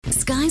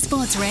Sky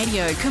Sports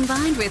Radio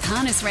combined with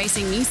Harness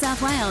Racing New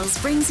South Wales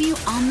brings you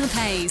On the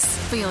Pace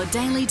for your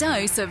daily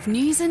dose of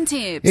news and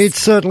tips. It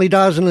certainly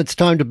does, and it's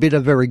time to bid a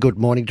very good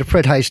morning to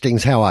Fred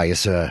Hastings. How are you,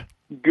 sir?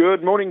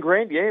 Good morning,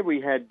 Grant. Yeah, we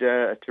had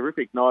a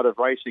terrific night of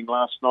racing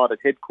last night at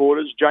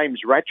headquarters. James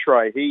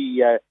Rattray,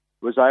 he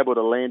was able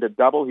to land a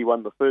double. He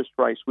won the first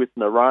race with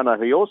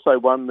Narana. He also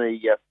won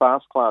the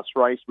fast class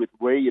race with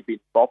Where You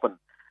Been Boppin'.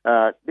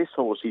 This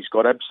horse, he's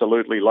got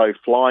absolutely low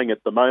flying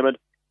at the moment,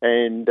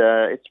 and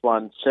it's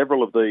won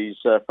several of these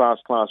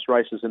fast class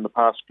races in the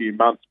past few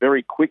months.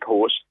 Very quick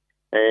horse,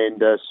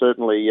 and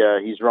certainly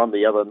his run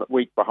the other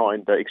week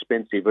behind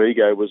Expensive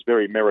Ego was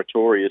very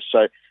meritorious.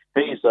 So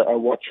he's a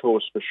watch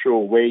horse for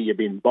sure, Where You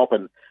Been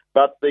Boppin'.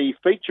 But the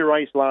feature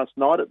race last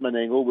night at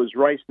Menangle was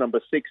race number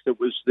 6. It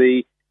was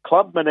the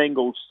Club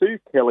Menangle Sue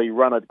Kelly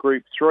run at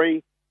Group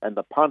 3, and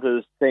the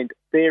punters sent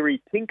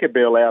Fairy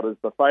Tinkerbell out as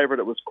the favourite.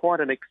 It was quite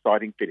an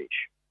exciting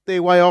finish.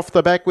 They're way off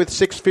the back with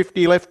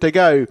 6.50 left to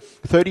go.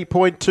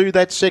 30.2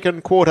 that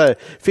second quarter.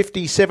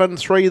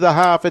 57.3 the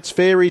half. It's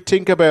Fairy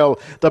Tinkerbell.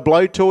 The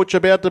blowtorch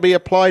about to be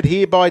applied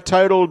here by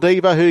Total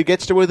Diva, who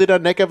gets to within a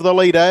neck of the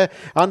leader.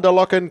 Under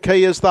lock and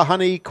key is the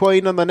Honey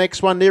Queen, and the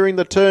next one nearing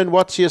the turn,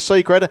 What's Your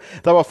Secret?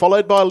 They were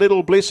followed by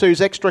Little Bliss,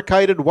 who's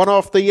extricated one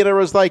off the inner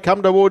as they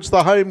come towards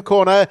the home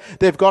corner.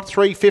 They've got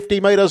 350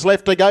 metres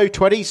left to go.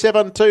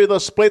 27.2 the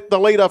split. The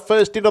leader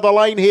first into the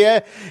lane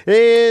here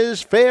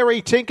is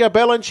Fairy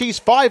Tinkerbell, and she's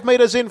 5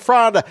 metres in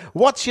front.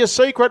 What's Your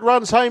Secret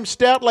runs home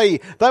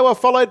stoutly. They were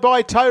followed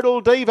by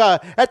Total Diva.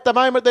 At the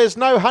moment, there's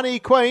no Honey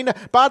Queen,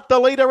 but the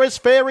leader is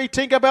Fairy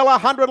Tinkerbell.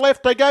 100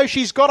 left to go.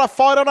 She's got a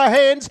fight on her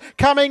hands.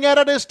 Coming at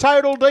it is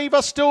Total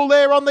Diva. Still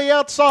there on the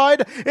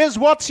outside is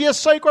What's Your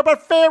Secret,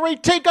 but Fairy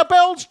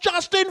Tinkerbell's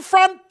just in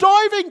front,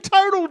 diving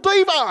Total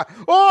Diva.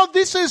 Oh,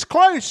 this is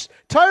close.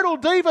 Total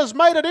Diva's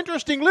made it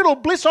interesting. Little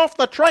Bliss off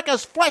the track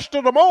has flashed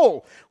at them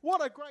all.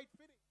 What a great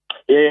finish.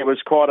 Yeah, it was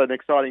quite an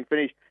exciting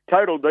finish.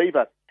 Total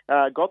Diva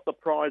got the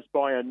prize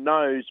by a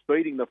nose,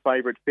 beating the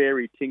favourite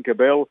Fairy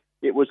Tinkerbell.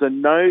 It was a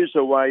nose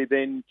away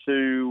then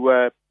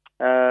to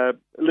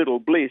Little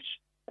Bliss,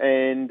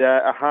 and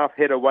a half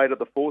head away to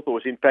the fourth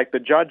horse. In fact, the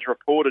judge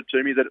reported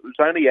to me that it was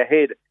only a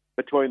head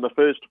between the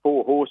first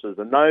 4 horses,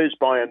 a nose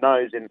by a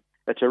nose in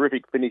a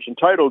terrific finish. And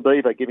Total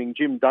Diva giving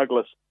Jim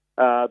Douglas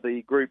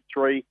the Group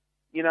 3.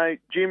 You know,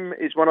 Jim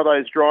is one of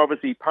those drivers,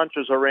 he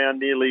punches around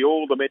nearly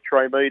all the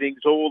metro meetings,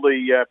 all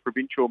the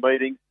provincial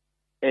meetings,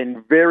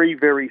 and very,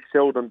 very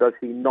seldom does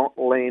he not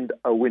land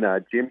a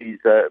winner. Jim, he's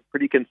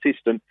pretty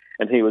consistent,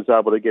 and he was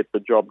able to get the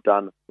job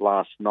done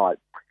last night.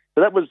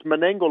 So that was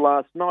Menangle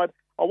last night.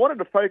 I wanted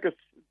to focus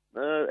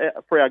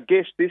for our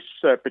guest this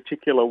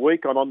particular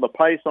week on the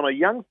Pace on a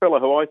young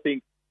fella who I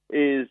think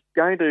is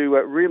going to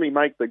really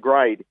make the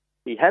grade.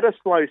 He had a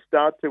slow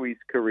start to his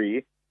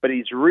career, but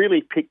he's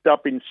really picked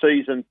up in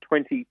season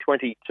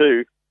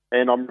 2022,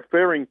 and I'm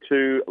referring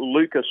to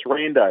Lucas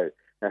Rando.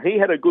 Now, he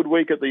had a good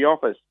week at the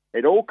office.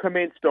 It all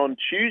commenced on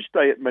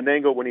Tuesday at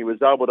Menangle when he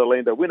was able to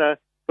land a winner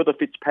for the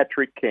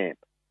Fitzpatrick camp.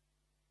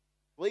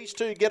 These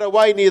two get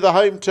away near the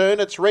home turn.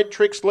 It's Red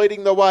Tricks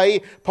leading the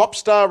way.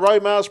 Popstar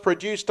Romar's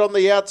produced on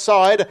the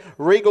outside.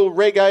 Regal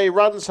Reggae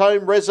runs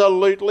home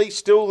resolutely.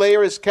 Still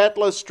there is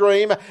Catalyst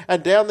Stream.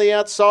 And down the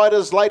outside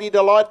is Lady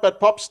Delight, but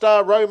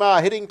Popstar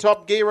Romar hitting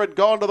top gear had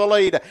gone to the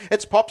lead.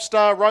 It's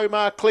Popstar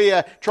Romar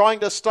clear. Trying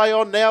to stay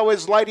on now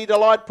is Lady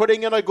Delight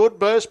putting in a good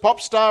burst.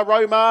 Popstar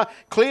Romar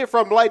clear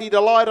from Lady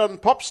Delight,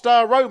 and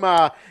Popstar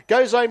Romar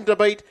goes home to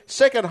beat.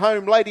 Second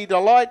home Lady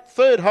Delight.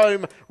 Third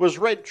home was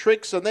Red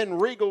Tricks, and then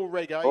Regal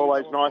Reggae.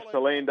 Always nice to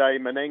land a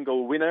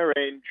Menangle winner,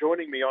 and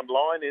joining me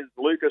online is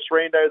Lucas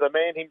Rando, the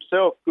man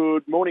himself.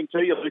 Good morning to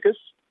you, Lucas.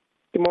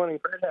 Good morning,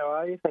 Fred. How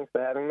are you? Thanks for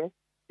having me.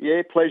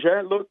 Yeah,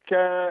 pleasure. Look,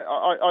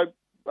 I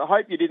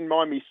hope you didn't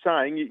mind me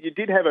saying you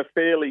did have a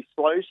fairly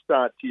slow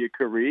start to your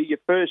career. Your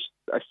first,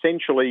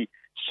 essentially,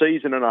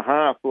 season and a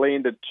half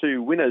landed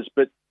 2 winners,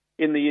 but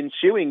in the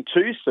ensuing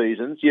 2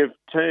 seasons, you've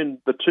turned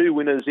the 2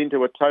 winners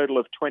into a total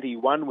of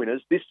 21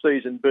 winners, this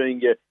season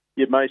being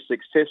your most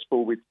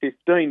successful with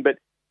 15. But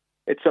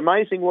it's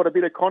amazing what a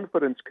bit of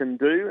confidence can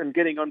do, and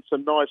getting on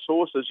some nice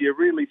horses, you're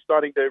really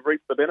starting to reap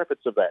the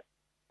benefits of that.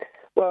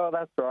 Well,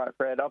 that's right,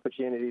 Fred.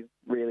 Opportunity is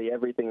really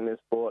everything in this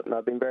sport, and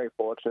I've been very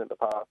fortunate the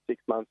past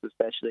 6 months,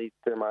 especially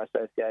through my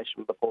association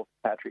with the Paul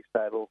Fitzpatrick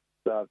stable.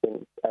 So I've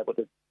been able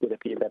to get a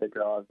few better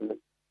drives, and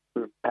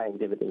it's paying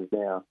dividends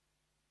now.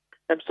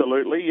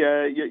 Absolutely.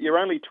 You're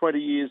only 20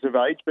 years of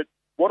age, but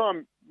what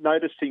I'm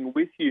noticing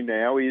with you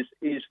now is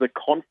the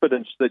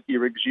confidence that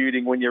you're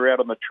exuding when you're out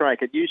on the track.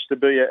 It used to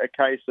be a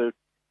case of,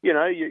 you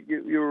know,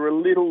 you were a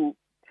little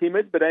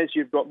timid, but as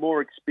you've got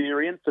more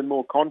experience and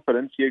more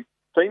confidence, you're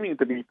seeming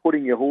to be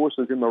putting your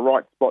horses in the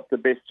right spot to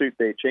best suit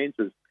their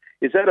chances.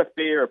 Is that a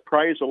fair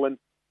appraisal? And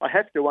I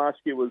have to ask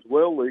you as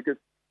well, Lucas,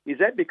 is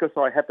that because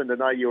I happen to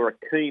know you're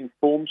a keen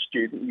form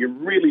student? You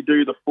really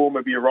do the form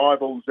of your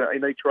rivals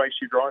in each race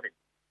you're driving?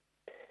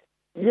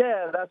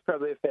 Yeah, that's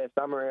probably a fair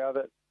summary of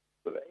it.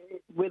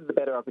 With the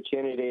better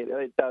opportunity,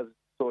 it does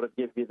sort of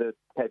give you the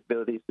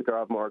capabilities to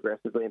drive more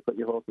aggressively and put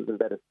your horses in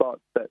better spots.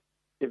 But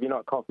if you're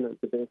not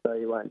confident to do so,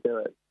 you won't do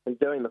it. And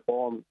doing the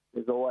form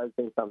has always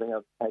been something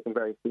I've taken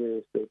very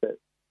seriously, but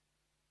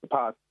the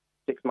past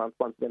 6 months,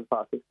 once again, the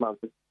past 6 months,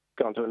 it's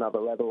gone to another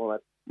level,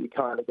 and you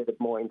kind of get a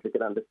more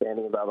intricate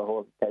understanding of other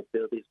horses'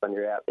 capabilities when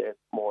you're out there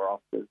more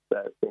often. So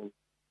it's been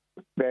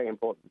very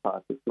important the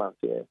past 6 months,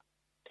 yeah.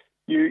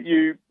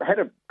 You had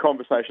a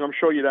conversation. I'm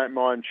sure you don't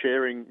mind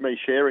sharing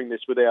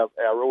this with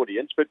our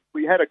audience, but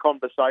we had a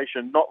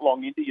conversation not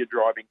long into your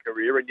driving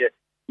career, and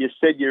you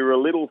said you were a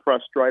little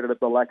frustrated at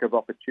the lack of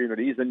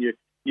opportunities, and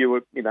you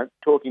were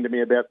talking to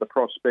me about the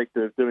prospect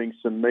of doing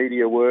some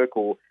media work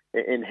or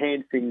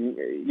enhancing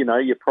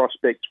your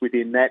prospects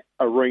within that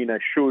arena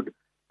should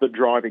the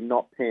driving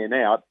not pan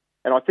out.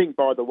 And I think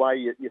by the way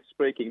you're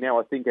speaking now,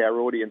 I think our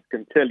audience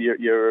can tell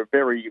you're a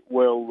very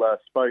well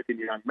spoken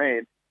young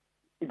man.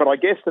 But I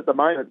guess at the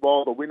moment,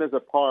 while the winners are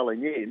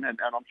piling in, and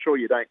I'm sure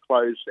you don't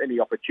close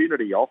any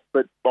opportunity off,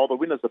 but while the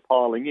winners are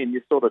piling in,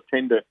 you sort of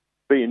tend to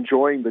be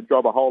enjoying the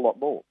job a whole lot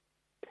more.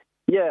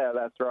 Yeah,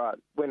 that's right.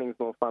 Winning's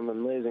more fun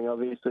than losing,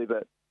 obviously,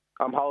 but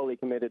I'm wholly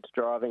committed to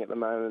driving at the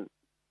moment.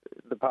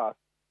 The past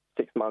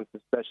 6 months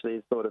especially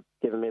has sort of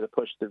given me the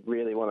push to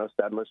really want to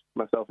establish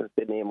myself in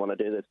Sydney and want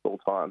to do this full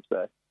time.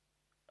 So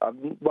I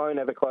won't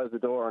ever close the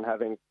door on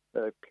having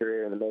a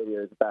career in the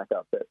media as a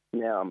backup, but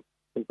now I'm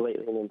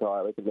completely and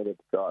entirely committed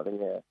to driving,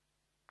 yeah.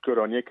 Good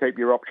on you. Keep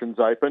your options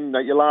open. Now,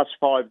 your last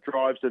 5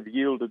 drives have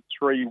yielded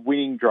 3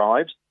 winning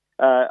drives.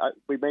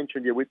 We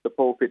mentioned you're with the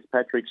Paul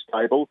Fitzpatrick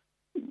stable.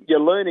 You're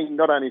learning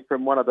not only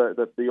from one of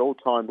the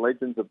all-time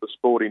legends of the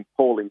sport in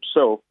Paul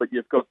himself, but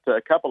you've got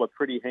a couple of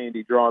pretty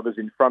handy drivers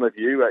in front of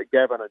you,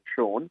 Gavin and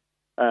Sean,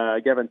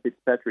 Gavin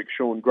Fitzpatrick,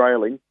 Sean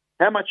Grayling.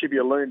 How much have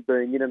you learned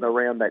being in and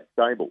around that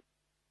stable?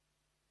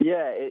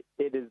 Yeah,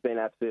 it has been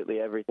absolutely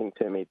everything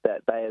to me.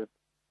 That they have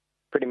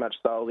pretty much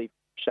solely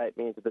shaped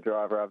me into the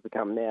driver I've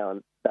become now,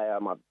 and they are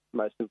my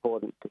most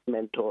important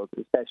mentors,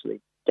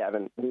 especially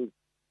Gavin. He's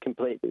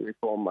completely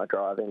reformed my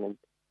driving, and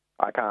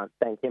I can't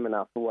thank him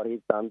enough for what he's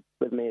done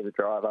with me as a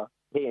driver.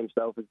 He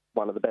himself is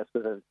one of the best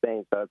I've ever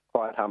seen, so it's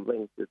quite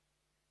humbling to,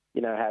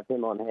 have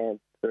him on hand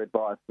for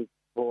advice and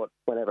support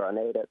whenever I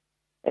need it.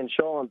 And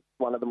Sean's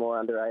one of the more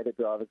underrated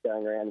drivers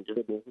going around in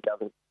Sydney. He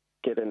doesn't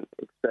get an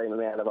extreme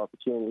amount of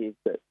opportunities,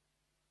 but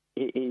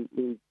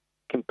he's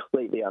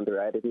completely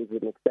underrated.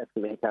 He's an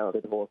exceptionally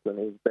talented horseman.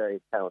 He's a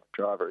very talented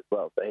driver as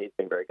well, so he's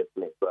been very good for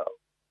me as well.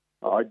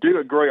 I do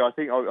agree. I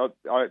think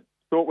I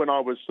thought when I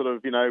was sort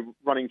of,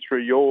 running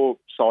through your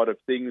side of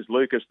things,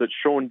 Lucas, that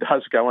Sean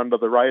does go under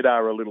the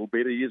radar a little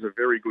bit. He is a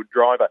very good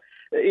driver.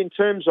 In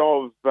terms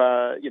of,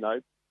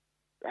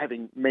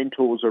 having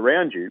mentors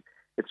around you,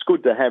 it's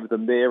good to have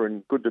them there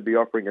and good to be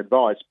offering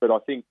advice, but I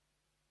think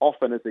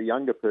often as a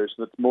younger person,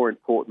 it's more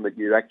important that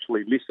you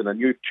actually listen, and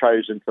you've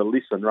chosen to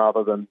listen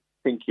rather than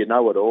think you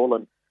know it all.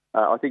 And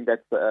I think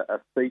that's a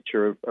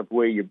feature of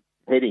where you're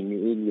heading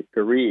in your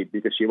career,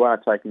 because you are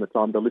taking the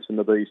time to listen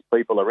to these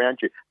people around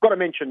you. I've got to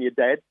mention your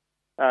dad,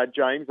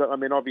 James. I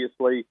mean,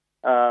 obviously,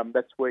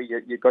 that's where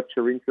you got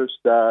your interest,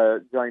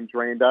 James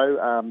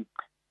Rando.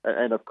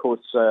 And, of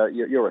course,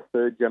 you're a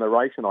third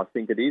generation, I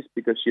think it is,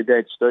 because your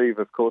dad, Steve,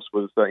 of course,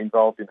 was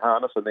involved in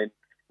harness, and then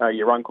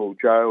your Uncle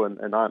Joe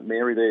and Aunt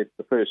Mary, they're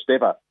the first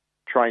ever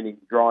training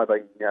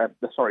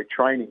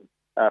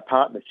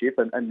partnership.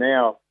 And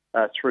now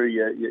through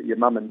your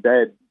mum and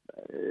dad,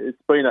 it's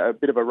been a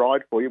bit of a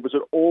ride for you. Was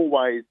it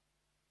always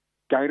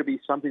going to be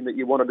something that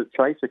you wanted to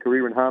chase, a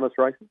career in harness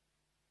racing?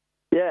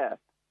 Yeah.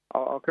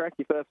 I'll correct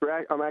you first.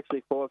 I'm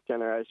actually 4th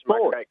generation.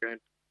 Fourth. My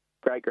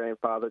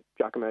great-grandfather,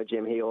 Giacomo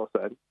Jim, he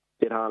also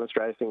did harness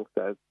racing,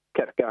 so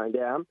kept going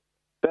down.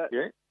 But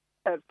yeah.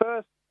 At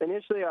first,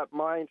 initially,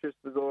 my interest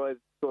was always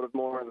sort of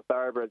more in the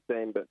thoroughbred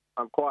scene, but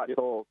I'm quite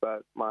tall,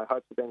 so my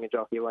hopes of being a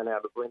jockey went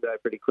out of the window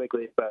pretty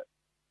quickly. But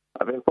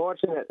I've been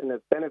fortunate, and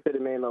it's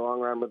benefited me in the long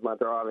run with my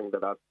driving,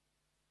 that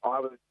I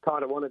was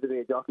kind of wanted to be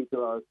a jockey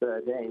till I was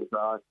 13, so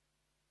I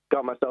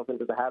got myself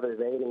into the habit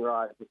of eating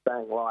right and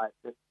staying light.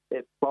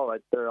 It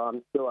followed through.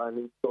 I'm still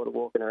only sort of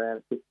walking around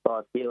at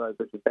 65 kilos,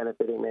 which is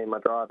benefiting me in my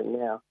driving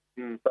now.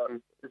 But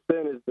as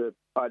soon as the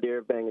idea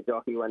of being a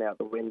jockey went out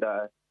the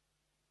window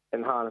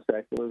and harness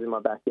racing was in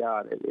my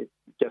backyard, it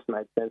just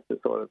made sense to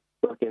sort of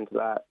look into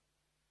that.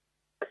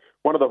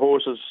 One of the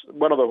horses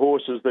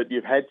that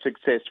you've had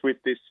success with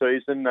this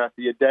season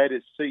for your dad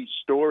is Sea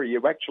Story.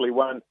 You've actually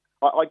won,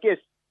 I guess,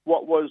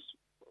 what was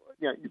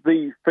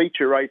the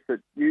feature race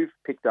that you've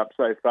picked up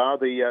so far,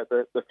 the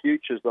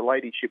Futures, the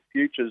Ladyship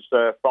Futures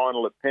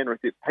final at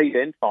Penrith, heat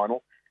end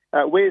final.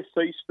 Where's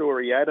Sea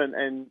Story at,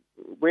 and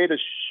where does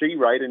she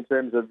rate in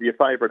terms of your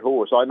favourite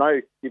horse? I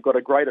know you've got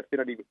a great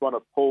affinity with one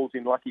of Paul's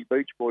in Lucky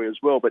Beach Boy as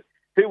well, but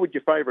who would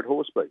your favourite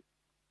horse be?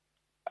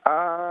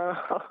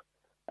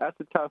 That's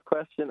a tough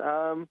question.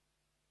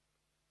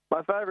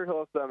 My favourite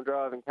horse that I'm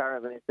driving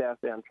currently is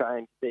Southbound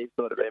Train. He's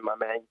sort of been my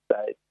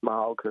mainstay my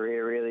whole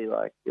career, really.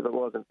 Like, if it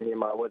wasn't for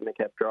him, I wouldn't have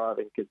kept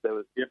driving, because there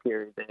was a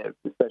period there,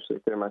 especially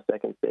through my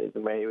second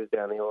season, where he was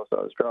the only horse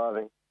I was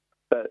driving.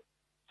 But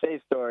Sea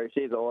Story,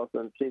 she's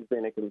awesome. She's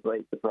been a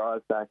complete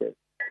surprise packet.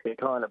 We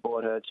kind of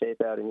bought her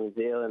cheap out in New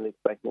Zealand,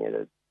 expecting her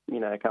to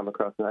come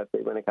across and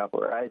hopefully win a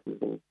couple of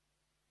races. And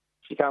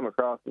she came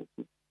across and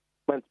she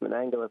went to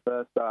Menangle her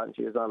first start and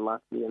she was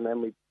unlucky. And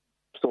then we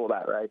saw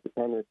that race at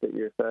Penrith that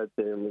you referred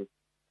to, and we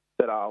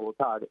said, we'll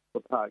target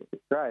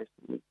this race.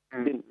 We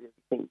didn't really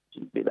think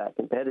she'd be that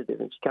competitive,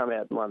 and she came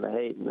out and won the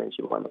heat, and then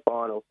she won the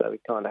final, so we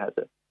kind of had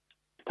to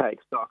take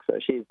stock. So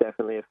she's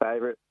definitely a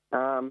favourite.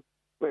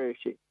 Where is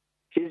she?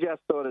 She's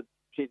just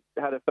she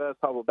had her first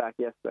hobble back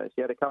yesterday.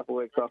 She had a couple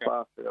of weeks off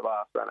after the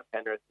last run at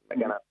Penrith. We're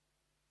going to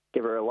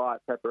give her a light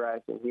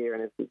preparation here,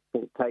 and if she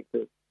can take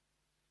the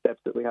steps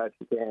that we hope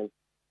she can,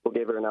 we'll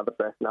give her another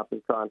freshen up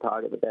and try and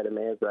target the better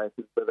mares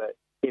races so that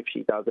if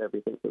she does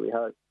everything that we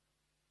hope.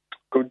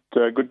 Good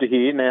to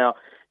hear. Now,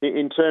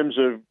 in terms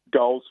of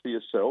goals for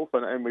yourself,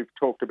 and we've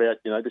talked about,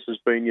 this has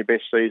been your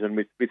best season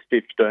with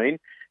 15.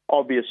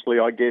 Obviously,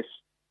 I guess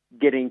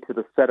getting to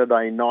the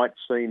Saturday night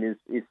scene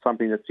is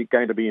something that's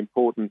going to be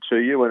important to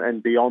you,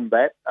 and beyond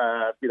that,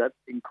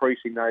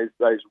 increasing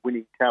those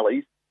winning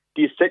tallies.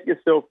 Do you set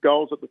yourself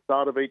goals at the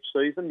start of each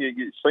season?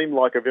 You seem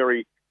like a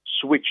very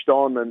switched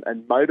on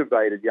and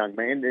motivated young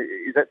man.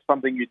 Is that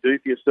something you do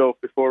for yourself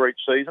before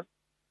each season?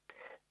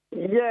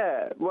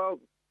 Yeah, well,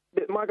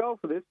 my goal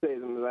for this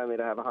season was only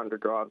to have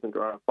 100 drives and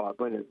drive 5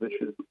 winners, which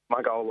was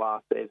my goal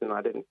last season.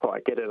 I didn't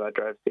quite get it. I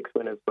drove 6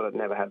 winners, but I'd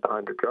never had the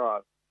 100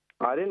 drives.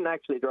 I didn't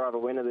actually drive a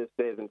winner this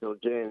season until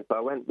June, so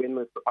I went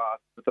winless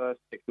the first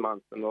 6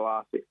 months, and the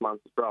last 6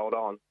 months has rolled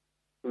on.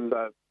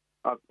 So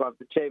I've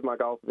achieved my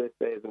goal for this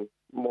season.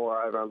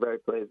 Moreover, I'm very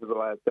pleased with the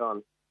way it's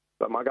gone.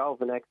 But my goal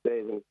for next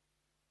season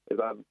is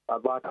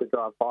I'd like to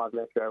drive 5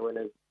 Metro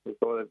winners and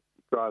sort of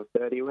drive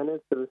 30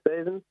 winners for the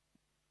season.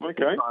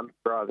 Okay.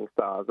 Rising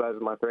stars. Those are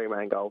my 3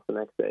 main goals for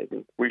next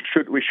season. We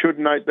should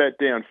note that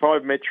down.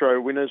 5 Metro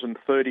winners and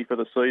 30 for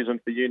the season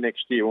for you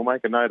next year. We'll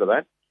make a note of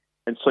that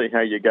and see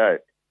how you go.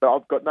 But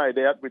I've got no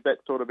doubt with that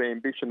sort of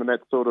ambition and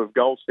that sort of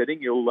goal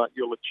setting, you'll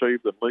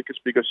achieve them, Lucas,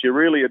 because you're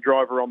really a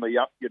driver on the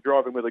up. You're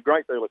driving with a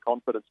great deal of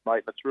confidence,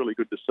 mate, and it's really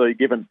good to see,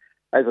 given,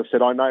 as I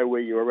said, I know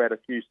where you were at a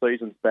few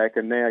seasons back,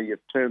 and now you've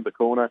turned the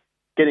corner,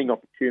 getting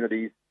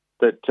opportunities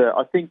that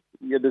I think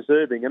you're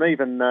deserving. And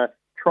even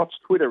Trot's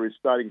Twitter is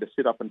starting to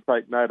sit up and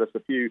take notice, a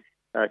few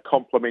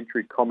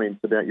complimentary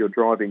comments about your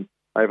driving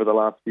over the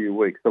last few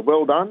weeks. So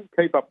well done.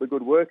 Keep up the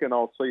good work, and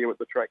I'll see you at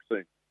the track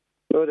soon.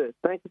 Will do.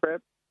 Thank you,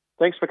 Brad.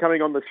 Thanks for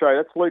coming on the show.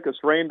 That's Lucas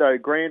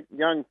Rando Grant,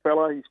 young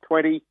fella. He's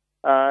 20.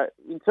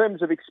 In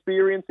terms of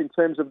experience, in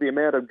terms of the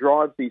amount of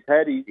drives he's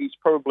had, he's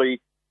probably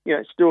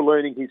still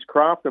learning his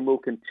craft and will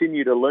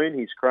continue to learn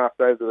his craft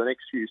over the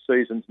next few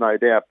seasons, no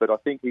doubt. But I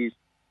think he's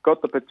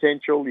got the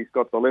potential, he's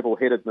got the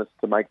level-headedness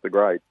to make the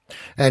grade.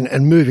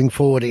 And moving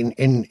forward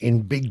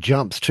in big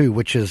jumps too,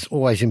 which is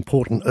always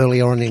important early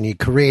on in your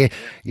career.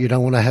 You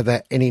don't want to have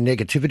any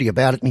negativity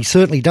about it, and he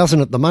certainly doesn't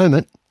at the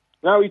moment.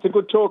 No, he's a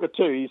good talker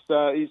too.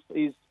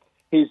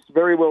 He's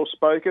very well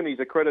spoken. He's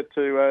a credit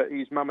to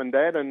his mum and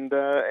dad and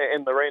the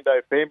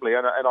Rando family.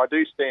 And I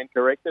do stand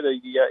corrected.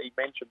 He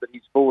mentioned that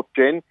he's 4th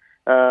gen.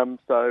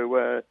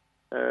 So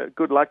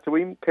good luck to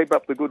him. Keep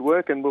up the good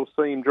work, and we'll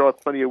see him drive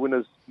plenty of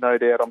winners, no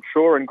doubt, I'm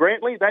sure. And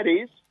Grantley, that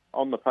is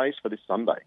on the pace for this Sunday.